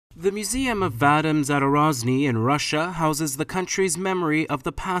The Museum of Vadim Zadorozhny in Russia houses the country's memory of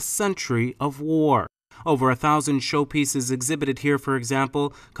the past century of war. Over 1,000 showpieces exhibited here, for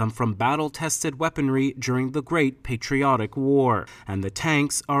example, come from battle-tested weaponry during the Great Patriotic War, and the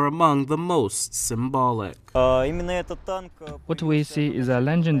tanks are among the most symbolic. What we see is a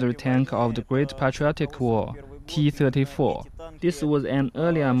legendary tank of the Great Patriotic War, T-34. This was an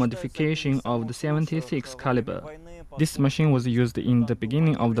earlier modification of the 76 caliber. This machine was used in the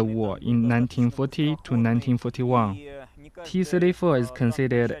beginning of the war in 1940 to 1941. T-34 is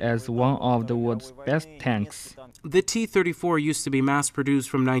considered as one of the world's best tanks. The T-34 used to be mass-produced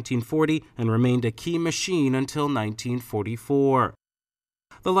from 1940 and remained a key machine until 1944.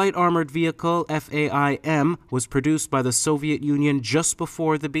 The light armored vehicle FAIM was produced by the Soviet Union just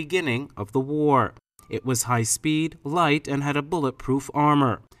before the beginning of the war. It was high-speed, light, and had a bulletproof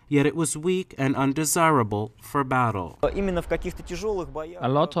armor. Yet it was weak and undesirable for battle. A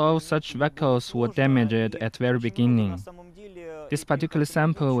lot of such vehicles were damaged at the very beginning. This particular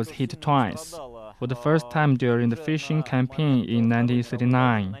sample was hit twice. For the first time during the fishing campaign in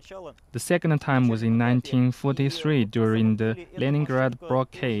 1939. The second time was in 1943 during the Leningrad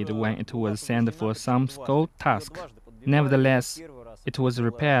blockade when it was sent for some scout task. Nevertheless, it was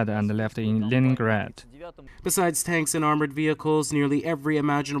repaired and left in Leningrad. Besides tanks and armored vehicles, nearly every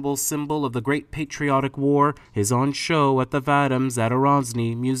imaginable symbol of the Great Patriotic War is on show at the Vadim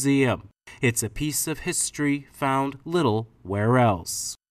Zadorozhny Museum. It's a piece of history found little where else.